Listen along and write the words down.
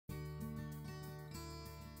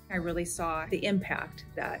I really saw the impact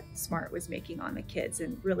that SMART was making on the kids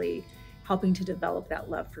and really helping to develop that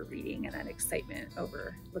love for reading and that excitement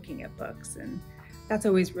over looking at books. And that's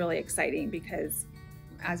always really exciting because,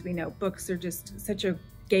 as we know, books are just such a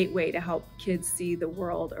gateway to help kids see the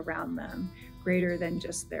world around them, greater than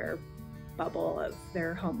just their bubble of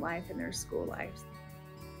their home life and their school lives.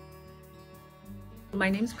 My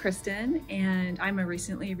name's Kristen, and I'm a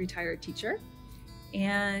recently retired teacher,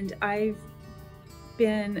 and I've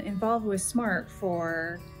been involved with SMART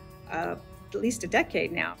for at least a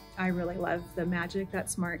decade now. I really love the magic that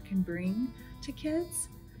SMART can bring to kids.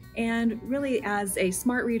 And really, as a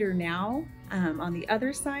SMART reader now, on the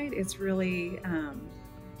other side, it's really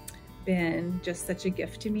been just such a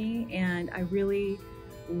gift to me, and I really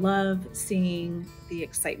love seeing the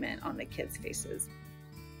excitement on the kids' faces.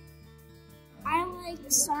 I like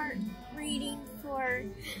SMART reading for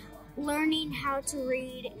learning how to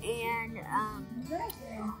read and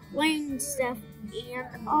learning stuff,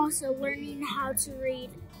 and also learning how to read,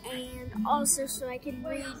 and also so I can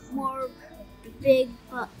read more big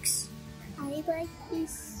books. I like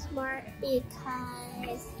this SMART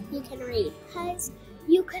because you can read. Because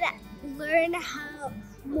you could learn how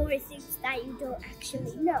more things that you don't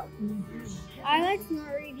actually know. I like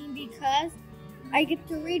SMART reading because I get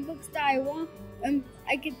to read books that I want.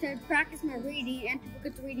 I get to practice my reading and people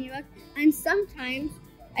get to read books. And sometimes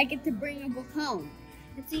I get to bring a book home.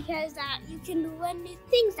 It's because you can learn new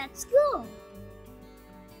things at school.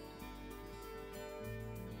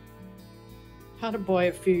 Had a boy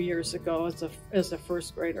a few years ago as a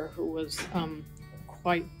first grader who was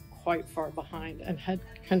quite far behind and had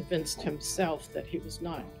convinced himself that he was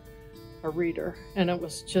not a reader. And it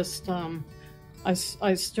was just, I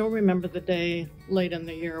still remember the day late in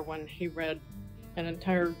the year when he read an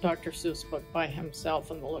entire Dr. Seuss book by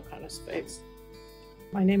himself and the look on his face.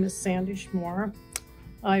 My name is Sandy Schmore.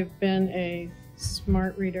 I've been a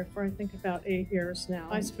SMART reader for I think about 8 years now.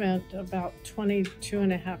 I spent about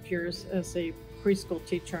 22.5 years as a preschool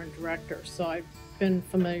teacher and director, so I've been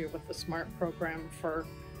familiar with the SMART program for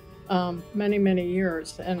many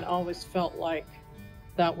years, and always felt like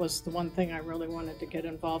that was the one thing I really wanted to get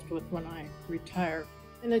involved with when I retired.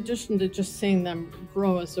 In addition to just seeing them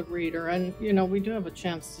grow as a reader, and you know, we do have a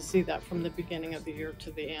chance to see that from the beginning of the year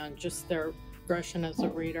to the end, just their progression as a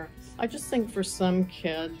reader. I just think for some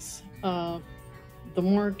kids, the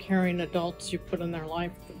more caring adults you put in their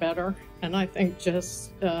life, the better. And I think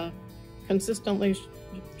just consistently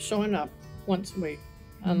showing up once a week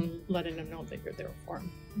and letting them know that you're there for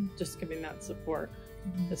them, just giving that support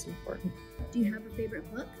is important. Do you have a favorite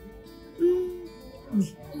book?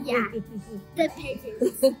 Yeah, the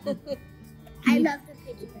pigeons. I love the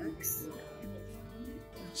pigeon books.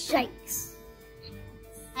 Shakes.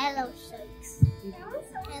 I love shakes.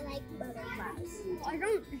 I like butterflies. I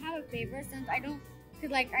don't have a favorite since I don't,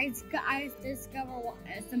 cause like I discover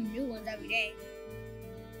some new ones every day.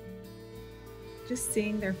 Just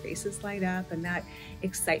seeing their faces light up and that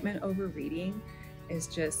excitement over reading is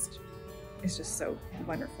just so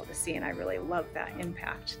wonderful to see, and I really love that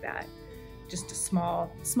impact that just a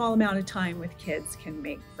small amount of time with kids can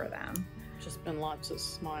make for them. Just been lots of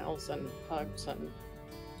smiles and hugs and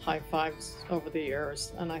high fives over the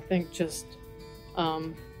years, and I think just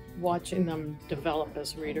watching them develop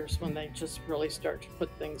as readers when they just really start to put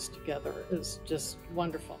things together is just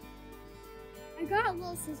wonderful. I got a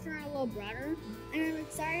little sister and a little brother, and I'm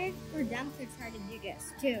excited for them to try to do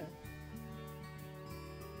this too.